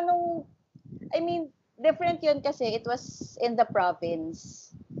yun, parang different yun kasi it was in the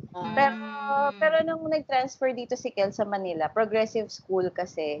province. Pero nung nag-transfer dito si Kel sa Manila, progressive school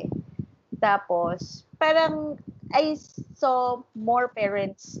kasi. Tapos, parang I saw more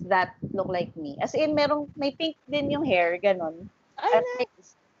parents that look like me. As in, may pink din yung hair, ganon.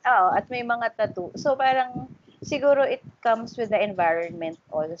 At may mga tattoo. So, parang, siguro it comes with the environment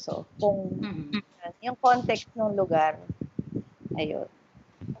also. Kung yung context ng lugar. Ayun.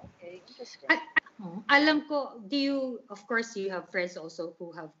 Okay, interesting. Alam ko, of course, you have friends also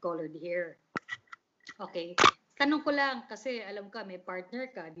who have colored hair. Okay. Tanong ko lang, kasi alam ka, may partner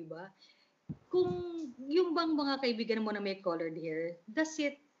ka, di ba? Kung yung bang mga kaibigan mo na may colored hair, have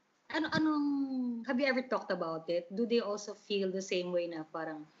you ever talked about it? Do they also feel the same way na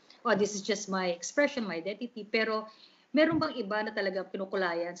parang, this is just my expression, my identity, pero meron bang iba na talaga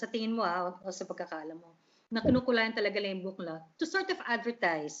pinukulayan, sa tingin mo o sa pagkakaalam mo, na pinukulayan talaga lang yung buhok nila to sort of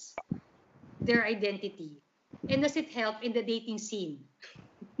advertise their identity? And does it help in the dating scene?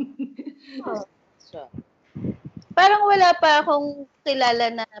 So, Parang wala pa akong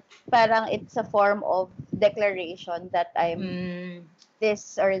kilala na parang it's a form of declaration that I'm Mm.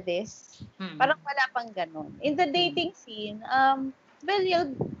 this or this. Mm. Parang wala pang ganun. In the dating scene, well,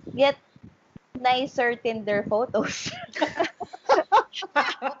 you'll get nicer Tinder photos.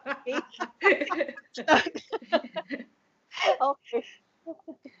 okay.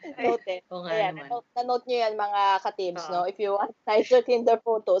 Noted. Oo nga Ayan, naman. na-note nyo yan mga ka-tips, Oo. no? If you want nicer Tinder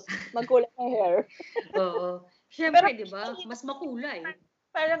photos, magkulay ng hair. Oo. Siyempre, di ba? Mas makulay.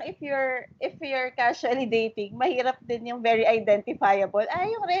 Parang if you're casually dating, mahirap din yung very identifiable.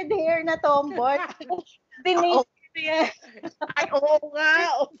 Ay, yung red hair na tomboy. Dinate yan. Ay, oo nga.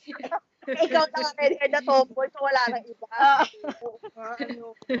 Ikaw na red hair na tomboy, so wala nang iba. Oo nga,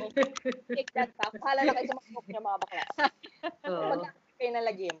 ano. Take that back. Bahala na kayo sa mga smoke niyo, mga bakla. Oo. Mag-nakapit kayo ng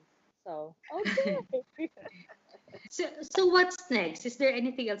lagim. So, okay. So what's next? Is there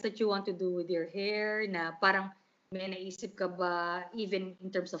anything else that you want to do with your hair na parang may naisip ka ba even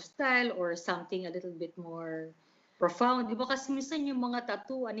in terms of style or something a little bit more profound? Di ba kasi minsan yung mga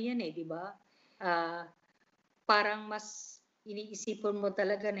tattoo, ano yan di ba? Parang mas iniisipan mo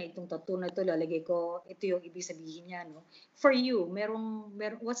talaga na itong tattoo na ito, lalagay ko, ito yung ibig sabihin niya, no? For you,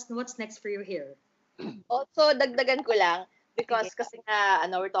 what's next for your hair? Also, dagdagan ko lang, because kasi nga,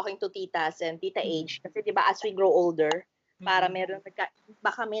 we're talking to titas and tita age, kasi di ba as we grow older, para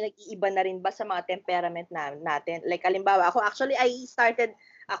baka may nag-iiba na rin ba sa mga temperament natin. Like, halimbawa, ako actually, I started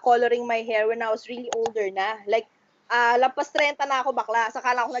coloring my hair when I was really older na. Like, lampas 30 na ako bakla.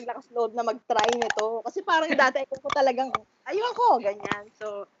 Saka lang ako naglakas loob na mag-try nito. Kasi parang dati ko talagang, ayoko, ganyan.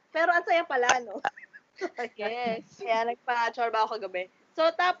 So, pero ang saya pala, no? Yes. Kaya nagpa-chorba ako kagabi. So,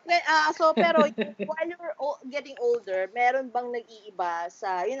 pero while you're getting older, meron bang nag-iiba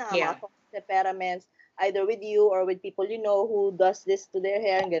sa, mga temperaments, either with you or with people you know who does this to their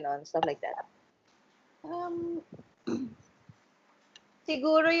hair and ganon, stuff like that?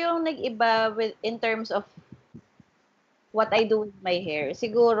 Siguro yung nag-iba in terms of what I do with my hair.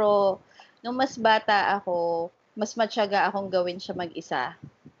 Siguro, nung mas bata ako, mas matyaga akong gawin siya mag-isa.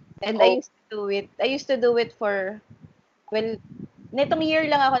 And I used to do it for, well, nitong year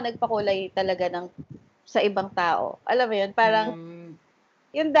lang ako nagpakulay talaga sa ibang tao. Alam mo yun, parang,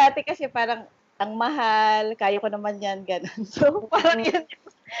 yung dati kasi parang, ang mahal, kaya ko naman yan, ganun. So, parang yun.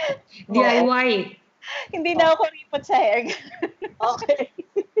 DIY. Hindi na ako ripot sa hair. Okay.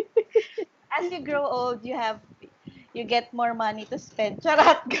 As you grow old, you get more money to spend.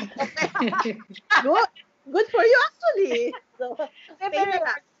 Charot. Good for you actually. So,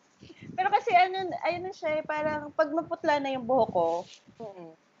 pero kasi ayun na siya, parang pag maputla na yung buhok ko,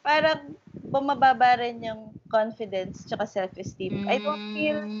 parang bumababa rin yung confidence tsaka self-esteem. I don't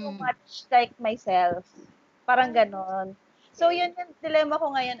feel too much like myself. Parang ganon. So, yun yung dilemma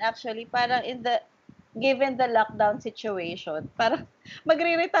ko ngayon actually. Parang given the lockdown situation, parang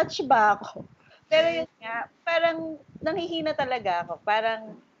magre-retouch ba ako? Pero yun nga, parang nanghihina talaga ako.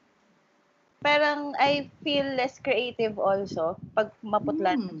 Parang I feel less creative also pag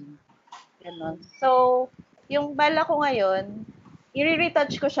maputla na. Ganon. So, yung bala ko ngayon,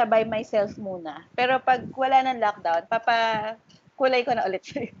 i-retouch ko siya by myself muna. Pero pag wala ng lockdown, papakulay ko na ulit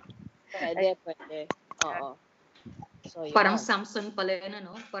sa'yo. Pwede. Oo. So, parang Samson pala yun,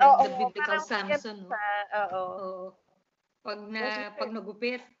 ano? Parang the biblical Samson, no? Oo. Pag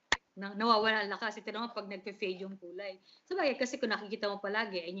nagupit, nawawala ang lakas. Ito naman pag nagpe-fade yung kulay. Sabagay, kasi kung nakikita mo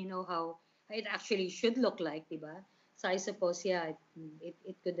palagi and you know how it actually should look like, diba? So I suppose, yeah,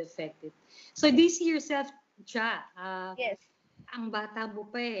 it could affect it. So do you see yourself, Cha? Yes. Ang bata mo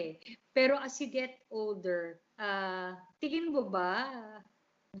pa eh. Pero as you get older, tingin mo ba,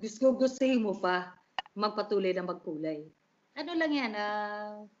 gustuhin mo pa magpatuloy na magkulay? Ano lang yan,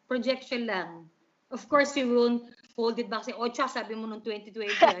 projection lang. Of course, we won't hold it back. Cha, sabi mo nung 2020,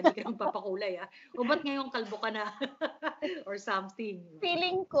 hindi ka nang papakulay. O ba't ngayon kalbo ka na? Or something.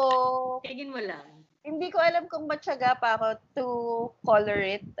 Feeling ko, tingin mo lang. Hindi ko alam kung matyaga pa ako to color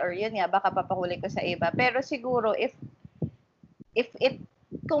it or yun nga, baka papakulay ko sa iba. Pero siguro,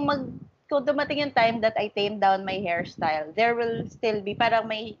 kung dumating yung time that I tame down my hairstyle, there will still be,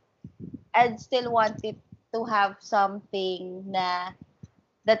 I'd still want it to have something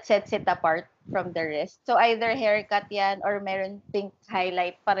that sets it apart from the rest. So either haircut yan or meron pink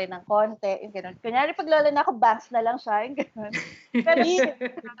highlight pa rin ng konti, yung ganun. Kunyari pag lalo na ako, bangs na lang siya, yung ganun. Pero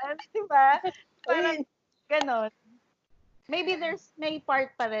diba? Parang ganon. Maybe may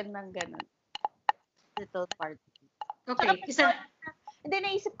part pa rin ng ganon. Little part. Okay. Hindi,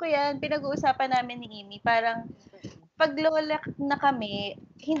 naisip ko yan. Pinag-uusapan namin ni Amy. Parang pag lola na kami,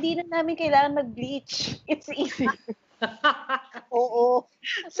 hindi na namin kailangan mag-bleach. It's easy. Oo.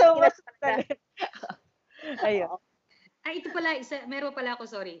 So, Pinas mas talaga. madali. Ayun. Ito pala, meron pala ako,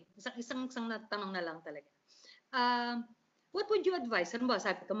 sorry. Isang tanong na lang talaga. What would you advise? Ano ba,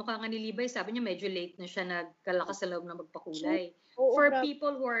 sabi, kamukha nga ni Libay, sabi niya medyo late na siya nagkalakas sa loob na magpakulay. Oo, For grabe.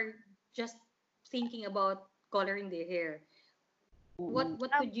 people who are just thinking about coloring their hair, what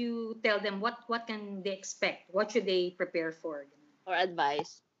would you tell them? What can they expect? What should they prepare for? Or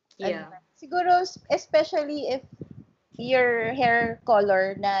advice. Yeah. Siguro, especially if your hair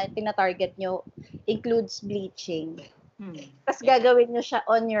color na tina-target nyo includes bleaching. Tapos gagawin nyo siya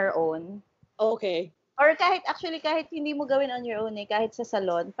on your own. Okay. Or kahit hindi mo gawin on your own kahit sa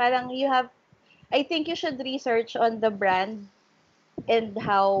salon, parang I think you should research on the brand and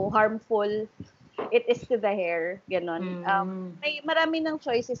how harmful it is to the hair, ganon. May marami ng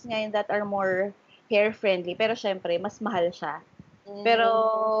choices ngayon that are more hair friendly, pero syempre mas mahal siya. Pero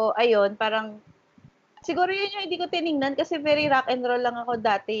ayun, parang siguro yun yung hindi ko tiningnan kasi very rock and roll lang ako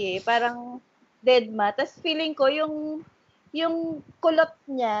dati Parang deadma. Tapos feeling ko yung kulot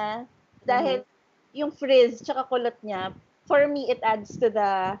niya dahil yung frizz tsaka kulot niya, for me it adds to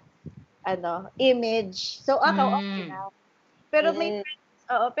the image. So okay na.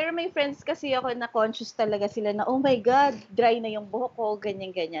 Pero may friends kasi ako na conscious talaga sila na, oh my God, dry na yung buhok ko,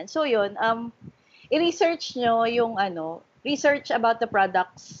 ganyan-ganyan. So yun, i-research nyo yung research about the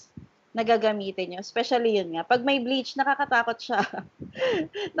products na gagamitin nyo. Especially yun nga. Pag may bleach, nakakatakot siya.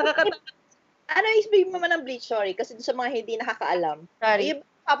 Nakakatakot. Ano yung naman ng bleach? Sorry, kasi sa mga hindi nakakaalam. Sorry. Yung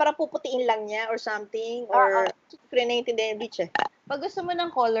parang puputiin lang niya or something, or siyempre naiintindihan yung bleach Pag gusto mo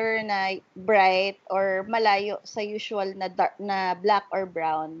ng color na bright or malayo sa usual na dark, na black or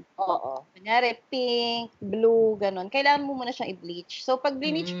brown. Oo. Kunyari, pink, blue, ganun. Kailangan mo muna siyang i-bleach. So, pag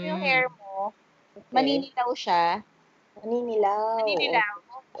bleach mo yung hair mo, maninilaw siya. Maninilaw.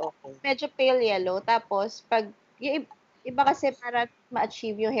 Okay. Medyo pale yellow. Tapos, pag, yung iba kasi para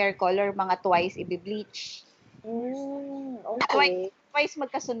ma-achieve yung hair color, mga twice i-bleach. Okay. Twice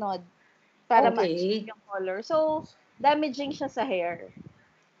magkasunod para ma-achieve yung color. So, damaging siya sa hair.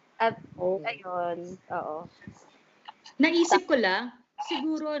 At, ayun, oo. Naisip ko lang,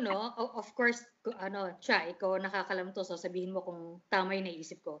 siguro, of course, ikaw nakakalam to, so sabihin mo kung tama yung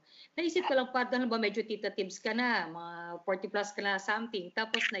naisip ko. Naisip ko lang, parang ba medyo tita tips ka na, mga 40 plus ka na something,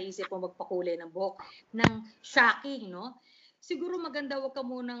 tapos naisip mo magpakulay ng buhok ng shocking, no? Siguro maganda wag ka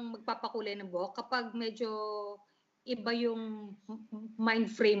munang magpapakulay ng buhok kapag medyo iba yung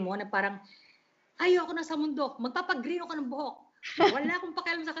mind frame mo na parang, ayoko na sa mundo, magpapagreen ako ng buhok. Wala akong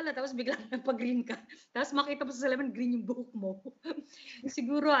pakialam sa kala, tapos biglang nagpa-green ka. Tapos makita mo sa salamin, green yung buhok mo.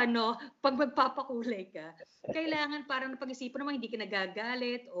 Siguro, pag magpapakulay ka, kailangan parang napag-isipan naman, hindi ka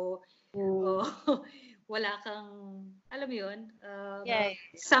nagagalit o wala kang, alam mo yun,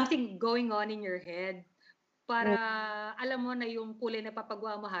 something going on in your head para alam mo na yung kulay na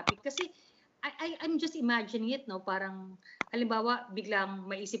papagawa mo happy. Kasi, I'm just imagining it, no? Parang, halimbawa, biglang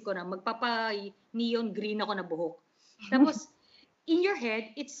maisip ko na, magpapa-neon green ako na buhok. Tapos, in your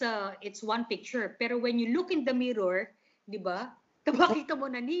head, it's one picture. Pero when you look in the mirror, di ba? Makita mo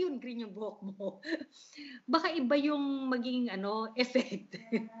na neon green yung buhok mo. Baka iba yung maging, effect.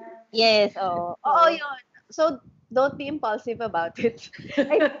 Yes, oo. Oo, yun. So, don't be impulsive about it.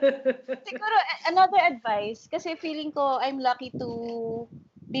 Siguro, another advice, kasi feeling ko, I'm lucky to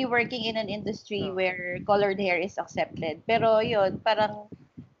be working in an industry where colored hair is accepted. Pero yun, parang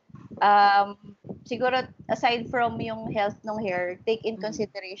siguro aside from yung health ng hair, take in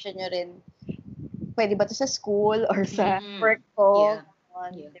consideration nyo rin, pwede ba to sa school or sa work ko?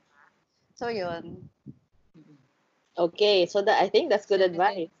 Yeah. Diba? So yun. Okay, so I think that's good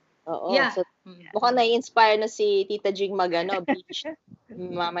advice. Oo. Yeah. So, mukhang na-inspire na si Tita Jing bleach.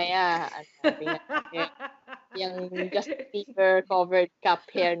 Mamaya, yung Justin Bieber covered cap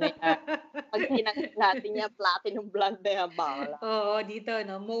hair na yan. Pag tinanggal natin niya, platinum blonde na yan, bala. Oo, dito,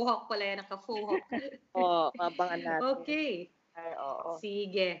 mohawk pala yan, naka-faux hawk. Abangan natin. Okay. Oo.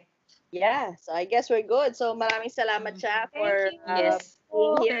 Sige. Yeah, so I guess we're good. So maraming salamat siya for being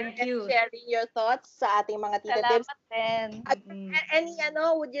here and sharing your thoughts sa ating mga tita tips. Any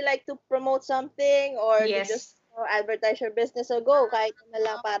would you like to promote something or to just advertise your business? So go, kahit na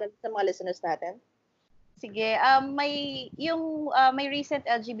lang para sa mga listeners natin. Sige, my recent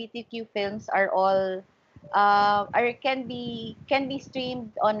LGBTQ films are all can be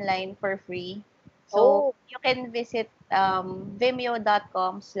streamed online for free. So you can visit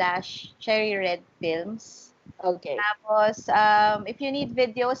vimeo.com/cherryredfilms. Okay. Tapos if you need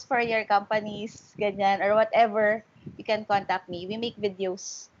videos for your companies, ganyan or whatever, you can contact me. We make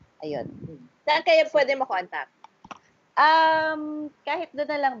videos. Ayun. Saan kayo pwede ma-contact? Kahit doon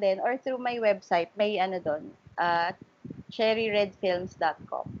na lang din or through my website, may doon,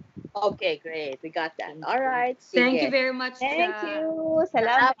 cherryredfilms.com. Okay, great. We got that. Thank All right. Thank you Sige. very much. Thank Cha. you.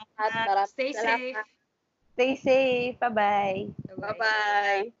 Salamat. Maraming Stay safe. salamat. Stay safe. Bye-bye.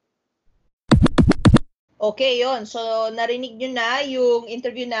 Bye-bye. Okay, yon. So, narinig nyo na yung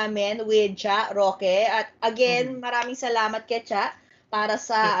interview namin with Cha Roque. At again, maraming salamat kay Cha para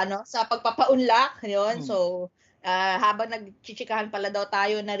sa sa pagpapaunlak. Yon. So, habang nagchichikahan pala daw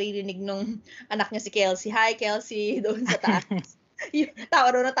tayo, naririnig nung anak niya si Kelsey. Hi, Kelsey, doon sa taas.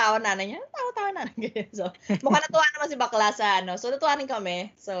 Tawa daw na tawa nanay niya. Tawa nanay. So, mukhang natuwa naman si bakla sa So, natuwa rin kami.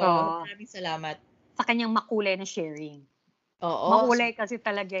 So, maraming salamat. Sa kanyang makulay na sharing. Oo. Makulay kasi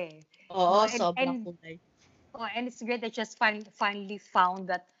talaga eh. Oo, No, sobrang kulay. And it's great that she just finally found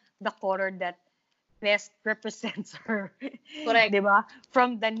that the color that best represents her. Correct. Diba?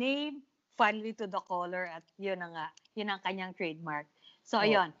 From the name, finally to the color, at yun na nga. Yun ang kanyang trademark. So,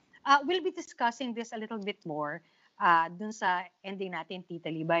 ayun. We'll be discussing this a little bit more dun sa ending natin,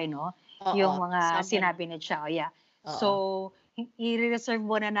 Tita Libay, no? Yung mga sinabi ni Cha. Yeah. So, i-reserve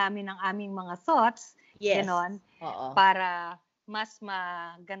muna namin ang aming mga thoughts. Yes. Ganon, para mas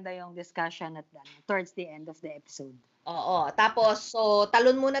maganda yung discussion at towards the end of the episode. Oo. Tapos, so,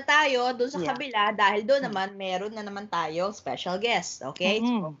 talon muna tayo dun sa kabila dahil doon naman, meron na naman tayong special guest. Okay?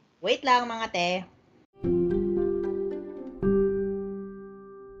 So, wait lang mga te.